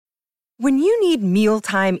When you need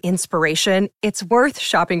mealtime inspiration, it's worth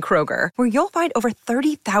shopping Kroger, where you'll find over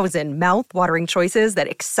 30,000 mouth-watering choices that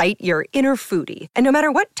excite your inner foodie. And no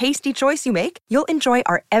matter what tasty choice you make, you'll enjoy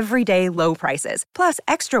our everyday low prices, plus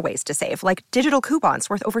extra ways to save, like digital coupons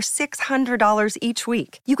worth over $600 each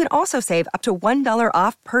week. You can also save up to $1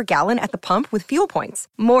 off per gallon at the pump with fuel points.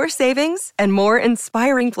 More savings and more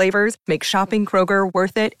inspiring flavors make shopping Kroger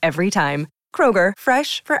worth it every time. Kroger,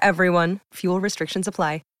 fresh for everyone. Fuel restrictions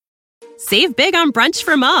apply. Save big on brunch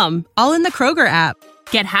for mom, all in the Kroger app.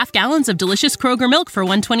 Get half gallons of delicious Kroger milk for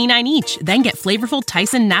 $1.29 each. Then get flavorful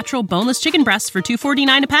Tyson natural boneless chicken breasts for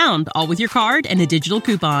 $2.49 a pound, all with your card and a digital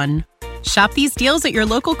coupon. Shop these deals at your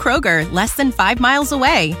local Kroger, less than 5 miles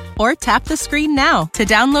away. Or tap the screen now to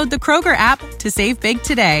download the Kroger app to save big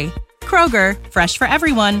today. Kroger, fresh for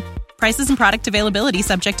everyone. Prices and product availability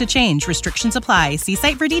subject to change. Restrictions apply. See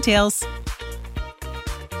site for details.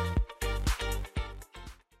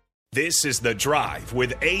 This is The Drive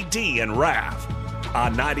with AD and Rav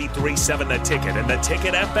on 93.7 The Ticket and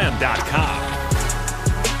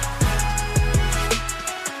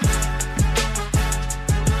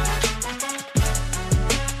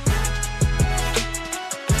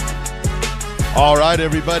All right,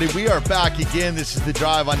 everybody, we are back again. This is The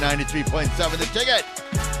Drive on 93.7 The Ticket.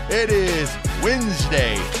 It is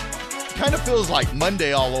Wednesday. Kind of feels like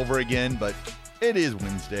Monday all over again, but it is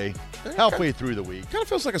Wednesday. Halfway through the week. Kind of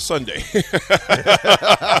feels like a Sunday.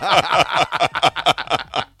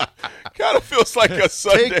 Kind of feels like a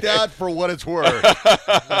Sunday. Take that for what it's worth.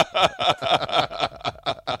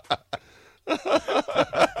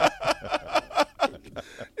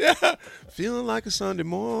 Yeah. Feeling like a Sunday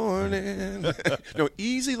morning. No,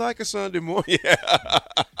 easy like a Sunday morning. Yeah.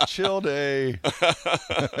 Chill day.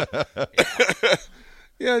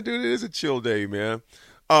 Yeah, dude, it is a chill day, man.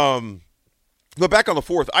 But back on the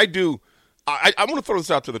 4th, I want to throw this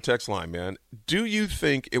out to the text line, man. Do you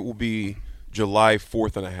think it will be July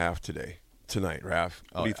 4th and a half tonight, Raph?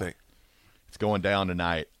 What do you think? It's going down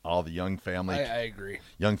tonight. All the young families. I agree.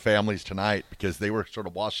 Young families tonight, because they were sort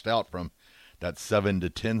of washed out from that 7 to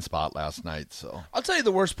 10 spot last night. So I'll tell you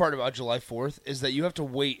the worst part about July 4th is that you have to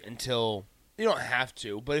wait until – you don't have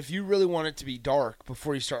to, but if you really want it to be dark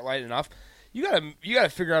before you start lighting off, you gotta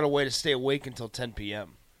figure out a way to stay awake until 10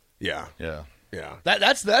 p.m. Yeah. yeah. Yeah.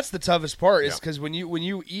 That's the toughest part is because when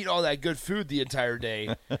you eat all that good food the entire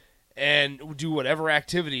day and do whatever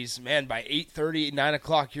activities, man, by 8:30, 9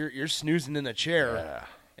 o'clock, you're snoozing in the chair. Yeah.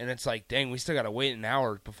 And it's like, dang, we still got to wait an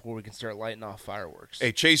hour before we can start lighting off fireworks.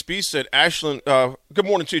 Hey, Chase B said, Ashland, good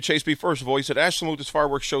morning to you, Chase B. First of all, he said, Ashland moved his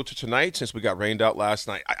fireworks show to tonight since we got rained out last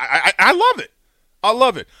night. I love it. I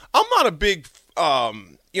love it. I'm not a big,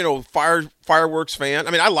 fireworks fan.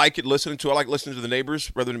 I mean, I like it listening to. I like listening to the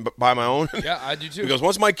neighbors rather than buy my own. Yeah, I do too. Because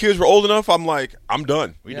once my kids were old enough, I'm like, I'm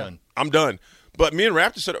done. Done. I'm done. But me and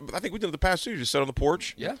Raptor said, I think we did it the past 2 years, just sit on the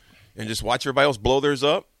porch. Yeah. And just watch everybody else blow theirs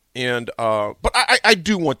up. And but I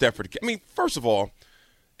do want that for the kids. I mean, first of all,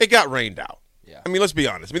 it got rained out. Yeah. I mean, let's be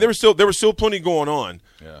honest. I mean, there was still plenty going on.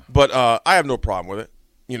 Yeah. But I have no problem with it.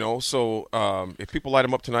 So if people light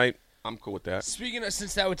them up tonight, I'm cool with that. Speaking of,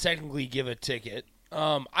 since that would technically give a ticket,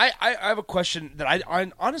 I have a question that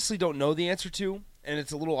I honestly don't know the answer to, and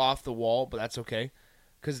it's a little off the wall, but that's okay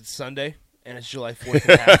because it's Sunday and it's July 4th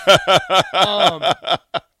and a half.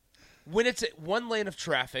 When it's one lane of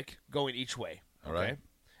traffic going each way, okay, right.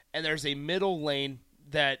 and there's a middle lane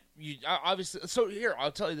that you obviously. So here,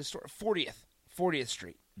 I'll tell you the story. 40th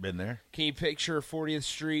Street. Been there. Can you picture 40th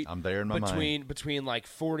Street? I'm there in my mind. Between like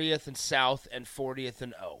 40th and South and 40th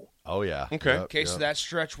and O. Oh, yeah. Okay. Yep, Okay, yep. so that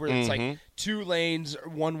stretch where it's like 2 lanes,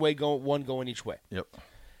 one going each way. Yep.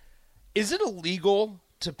 Is it illegal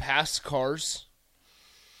to pass cars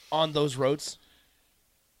on those roads?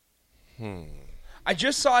 I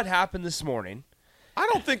just saw it happen this morning. I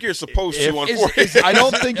don't think you're supposed to. I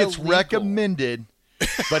don't think it's illegal. recommended.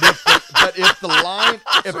 But if the line,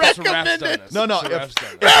 if That's what Raph's done this. No, That's what if- Raph's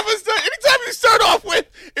done this. Raph is done. Anytime you start off with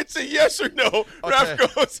it's a yes or no, Okay.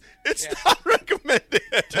 Raph goes, it's not recommended.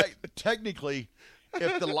 technically,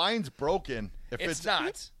 if the line's broken, if It's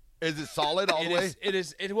not. is it solid all the way? It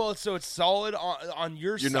is. So it's solid on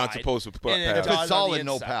your side. You're not supposed to put and then pass. If dotted on it's the solid,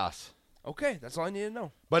 no inside. pass. Okay, that's all I need to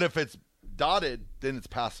know. But if it's dotted, then it's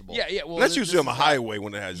passable. Yeah. Well, That's this usually on the is highway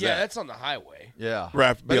when it has Yeah, that. that's on the highway. Yeah.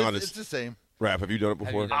 Raph, be But honest. It's the same. Raph, have you done it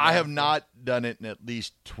before? you done I have not done it in at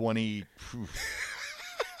least 20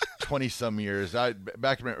 some years.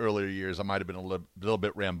 Back in my earlier years, I might have been a little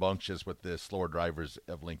bit rambunctious with the slower drivers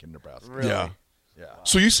of Lincoln, Nebraska. Really? Yeah. Yeah.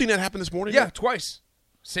 So you seen that happen this morning? Yeah, twice.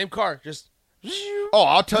 Same car, just. Oh,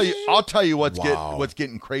 I'll tell you what's Wow. what's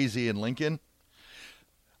getting crazy in Lincoln.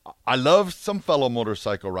 I love some fellow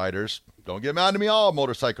motorcycle riders, Don't get mad at me, all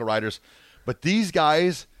motorcycle riders. But these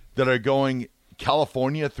guys that are going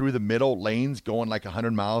California through the middle lanes, going like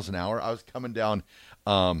 100 miles an hour. I was coming down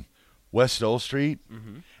West Dole Street,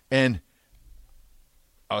 and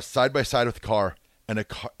I was side by side with a car, and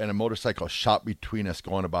a motorcycle shot between us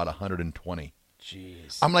going about 120.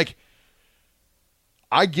 Jeez. I'm like,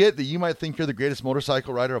 I get that you might think you're the greatest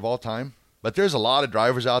motorcycle rider of all time, but there's a lot of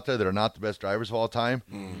drivers out there that are not the best drivers of all time,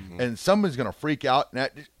 and someone's going to freak out. And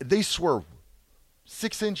they swerve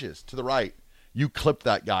 6 inches to the right. You clip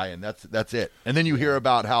that guy, and that's it. And then you hear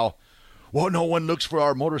about how, well, no one looks for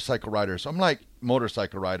our motorcycle riders. I'm like,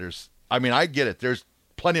 motorcycle riders. I mean, I get it. There's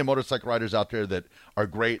plenty of motorcycle riders out there that are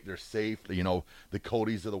great. They're safe. You know, the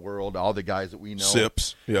Codys of the world, all the guys that we know.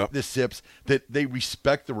 Sips, yeah. The Sips, that they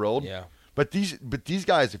respect the road. Yeah. But these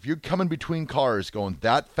guys, if you're coming between cars going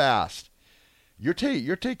that fast, you're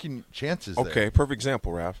taking chances there. Okay, perfect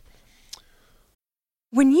example, Raph.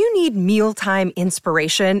 When you need mealtime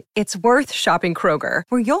inspiration, it's worth shopping Kroger,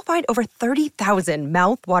 where you'll find over 30,000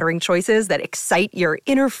 mouth-watering choices that excite your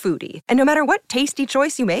inner foodie. And no matter what tasty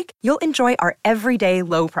choice you make, you'll enjoy our everyday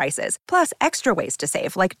low prices, plus extra ways to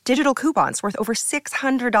save, like digital coupons worth over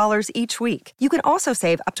 $600 each week. You can also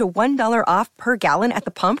save up to $1 off per gallon at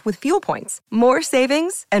the pump with fuel points. More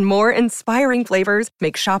savings and more inspiring flavors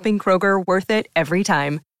make shopping Kroger worth it every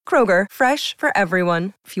time. Kroger, fresh for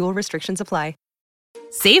everyone. Fuel restrictions apply.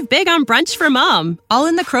 Save big on brunch for mom, all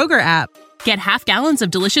in the Kroger app. Get half gallons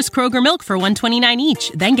of delicious Kroger milk for $1.29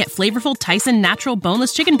 each. Then get flavorful Tyson natural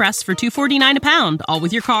boneless chicken breasts for $2.49 a pound, all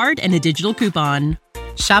with your card and a digital coupon.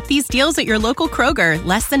 Shop these deals at your local Kroger,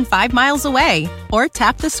 less than 5 miles away. Or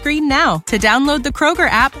tap the screen now to download the Kroger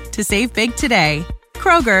app to save big today.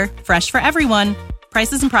 Kroger, fresh for everyone.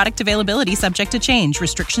 Prices and product availability subject to change.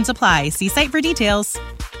 Restrictions apply. See site for details.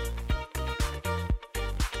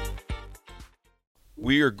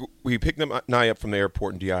 We picked Nye up from the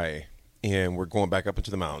airport in DIA, and we're going back up into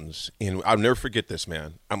the mountains. And I'll never forget this,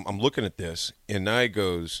 man. I'm looking at this, and Nye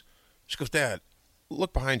goes, Dad,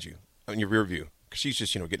 look behind you in your rear view, because she's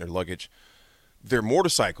just getting her luggage. They're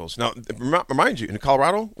motorcycles. Now, remind you, in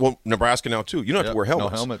Colorado, well, Nebraska now too, you don't have to wear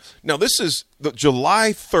helmets. No helmets. Now, this is the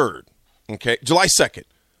July 3rd, okay, July 2nd.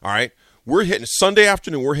 All right, we're hitting Sunday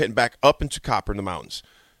afternoon. We're hitting back up into Copper in the mountains.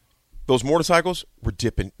 Those motorcycles were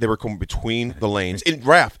dipping. They were coming between the lanes.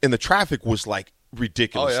 And the traffic was like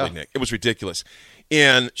ridiculously, Nick. It was ridiculous.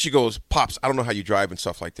 And she goes, Pops, I don't know how you drive and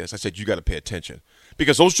stuff like this. I said, you got to pay attention.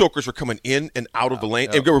 Because those jokers were coming in and out of the lane.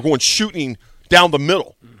 And they were going shooting down the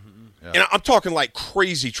middle. Yeah. And I'm talking like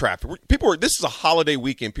crazy traffic. This is a holiday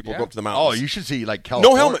weekend. People go up to the mountains. Oh, you should see like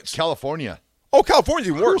California. No helmets. California. Oh, California's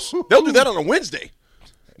even worse. They'll do that on a Wednesday.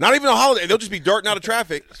 Not even a holiday. They'll just be darting out of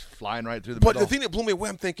traffic. Flying right through the middle. middle. But the thing that blew me away,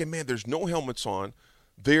 I'm thinking, man, there's no helmets on.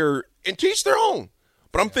 And teach their own.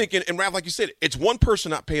 But I'm thinking, and Raph, like you said, it's one person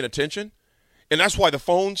not paying attention. And that's why the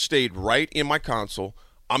phone stayed right in my console.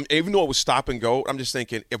 Even though it was stop and go, I'm just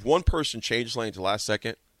thinking, if one person changes lanes the last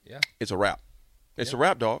second, it's a wrap. It's a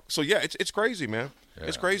wrap, dog. So, it's crazy, man. Yeah,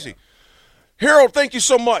 it's crazy. Yeah. Harold, thank you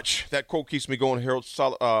so much. That quote keeps me going. Harold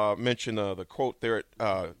mentioned the quote there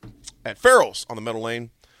at Farrell's on the Meadow Lane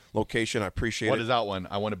location. I appreciate it. What is that one?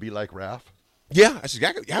 I want to be like Raph? Yeah, that's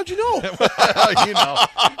exactly. How'd you know? You know.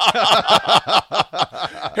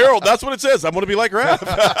 Harold, that's what it says. I'm going to be like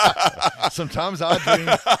Raph. Sometimes I dream.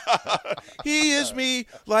 He is me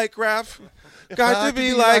like Raph. Got to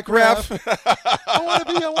be like Raph. I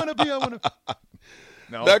want to be.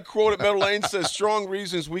 No. That quote at Meadow Lane says, strong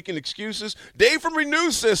reasons, weakened excuses. Dave from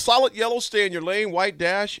Renew says, solid yellow, stay in your lane, white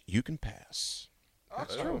dash, you can pass.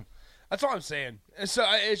 That's true. That's all I'm saying. And so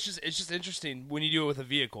it's just interesting when you do it with a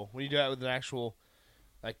vehicle. When you do that with an actual,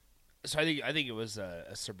 like, so I think it was a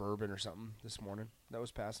Suburban or something this morning that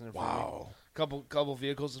was passing in front of me. Couple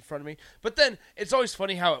vehicles in front of me. But then it's always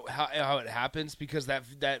funny how it happens, because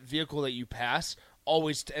that vehicle that you pass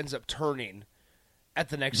always ends up turning at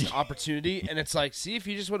the next opportunity, and it's like, see, if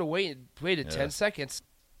you just would have waited 10 seconds,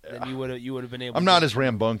 then you would have been able. I'm not as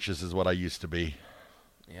rambunctious as what I used to be.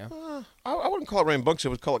 Yeah, I wouldn't call it rambunctious. I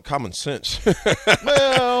would call it common sense.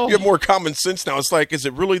 Well, you have more common sense now. It's like, is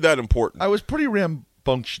it really that important? I was pretty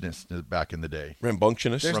rambunctious back in the day.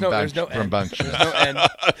 Rambunctious? There's no end. Rambunctious. There's no end.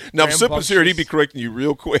 Now, if Sip was here, he'd be correcting you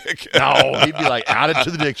real quick. No, he'd be like, add it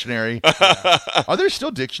to the dictionary. Are there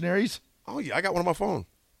still dictionaries? Oh, yeah, I got one on my phone.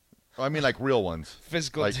 I mean, like real ones.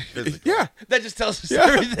 Physical. Like, yeah. That just tells us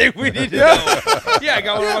everything we need to know. Yeah, I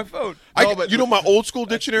got one on my phone. My old school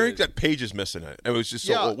dictionary, that page is missing it. It was just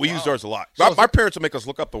so old. We used ours a lot. So my parents would make us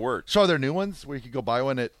look up the word. So are there new ones where you could go buy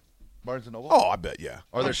one at Barnes & Noble? Oh, I bet, yeah.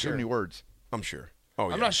 Are there too many words? I'm sure. Oh,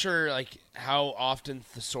 yeah. I'm not sure like how often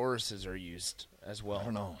thesauruses are used. as well. I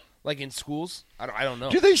don't know. Like in schools? I don't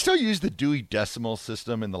know. Do they still use the Dewey Decimal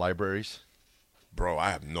System in the libraries? Bro,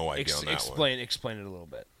 I have no idea on that Explain it a little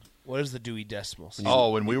bit. What is the Dewey Decimal System?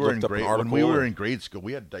 Oh, when we were looked up an article in grade school,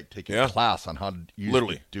 we had to take a class on how to use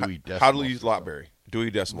the Dewey Decimal. How to use Blackberry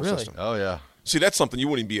Dewey Decimal Really? System. Oh yeah. See, that's something you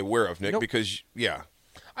wouldn't be aware of, Nick, because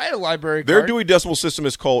I had a library their card. Dewey Decimal System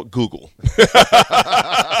is called Google.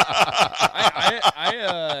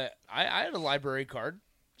 I had a library card.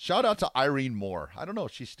 Shout out to Irene Moore. I don't know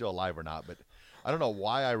if she's still alive or not, but I don't know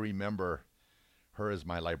why I remember her as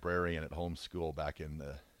my librarian at home school back in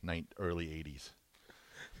the early 80s.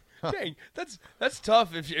 Dang, that's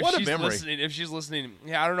tough. If What a she's memory. listening,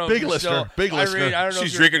 yeah, I don't know. Big if you're listener, still, big listener. Irene, I don't know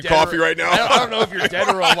She's if you're drinking dead coffee or- right now. I don't know if you're dead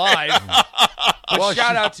or alive. But Well,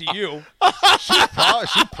 shout out to you.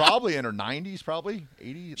 She's probably in her 90s, probably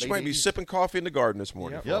 80s. She late might be 80s. sipping coffee in the garden this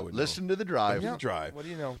morning. Yep. for all Yep, we know. listen to the drive. The drive. What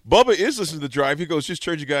do you know? Bubba is listening to the drive. He goes, just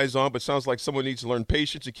turned you guys on, but sounds like someone needs to learn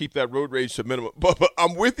patience and keep that road rage to a minimum. Bubba,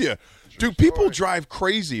 I'm with you. Dude, people drive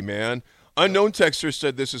crazy, man. Unknown texter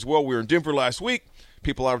said this as well. We were in Denver last week.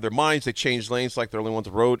 People out of their minds, they change lanes like they're only on the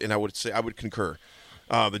road, and I would concur.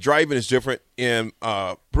 The driving is different. And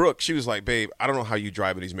Brooke, she was like, babe, I don't know how you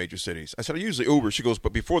drive in these major cities. I said, I usually Uber. She goes,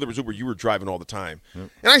 but before there was Uber, you were driving all the time. Yep.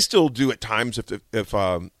 And I still do at times if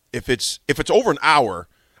it's over an hour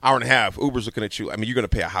and a half, Uber's looking at you. I mean, you're going to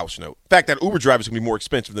pay a house note. In fact, that Uber driver is going to be more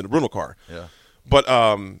expensive than a rental car. Yeah. But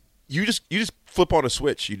you just flip on a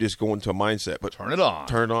switch. You just go into a mindset. But Turn it on.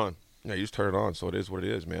 Turn it on. Yeah, you just turn it on. So it is what it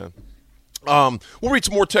is, man. We'll read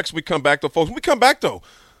some more texts when we come back, though, folks. When we come back, though,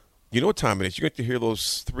 you know what time it is. You're going to hear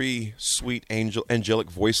those three sweet angelic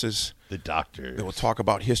voices. The doctors. That will talk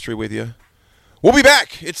about history with you. We'll be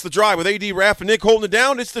back. It's The Drive with A.D. Raff and Nick holding it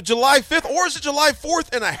down. It's the July 5th, or is it July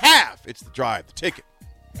 4th and a half? It's The Drive, the ticket.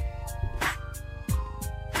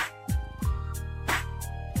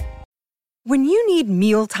 When you need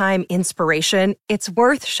mealtime inspiration, it's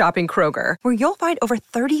worth shopping Kroger, where you'll find over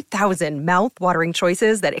 30,000 mouth-watering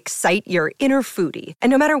choices that excite your inner foodie. And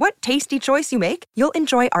no matter what tasty choice you make, you'll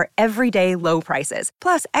enjoy our everyday low prices,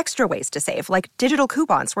 plus extra ways to save, like digital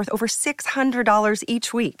coupons worth over $600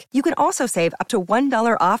 each week. You can also save up to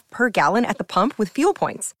 $1 off per gallon at the pump with fuel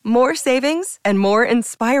points. More savings and more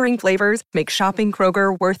inspiring flavors make shopping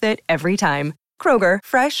Kroger worth it every time. Kroger,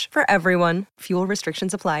 fresh for everyone. Fuel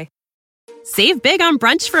restrictions apply. Save big on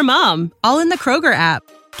brunch for mom, all in the Kroger app.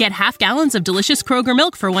 Get half gallons of delicious Kroger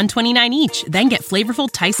milk for $1.29 each. Then get flavorful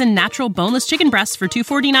Tyson natural boneless chicken breasts for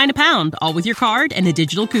 $2.49 a pound, all with your card and a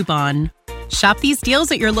digital coupon. Shop these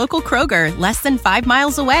deals at your local Kroger, less than 5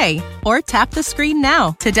 miles away. Or tap the screen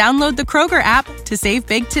now to download the Kroger app to save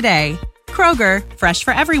big today. Kroger, fresh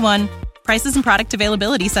for everyone. Prices and product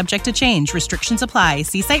availability subject to change. Restrictions apply.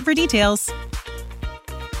 See site for details.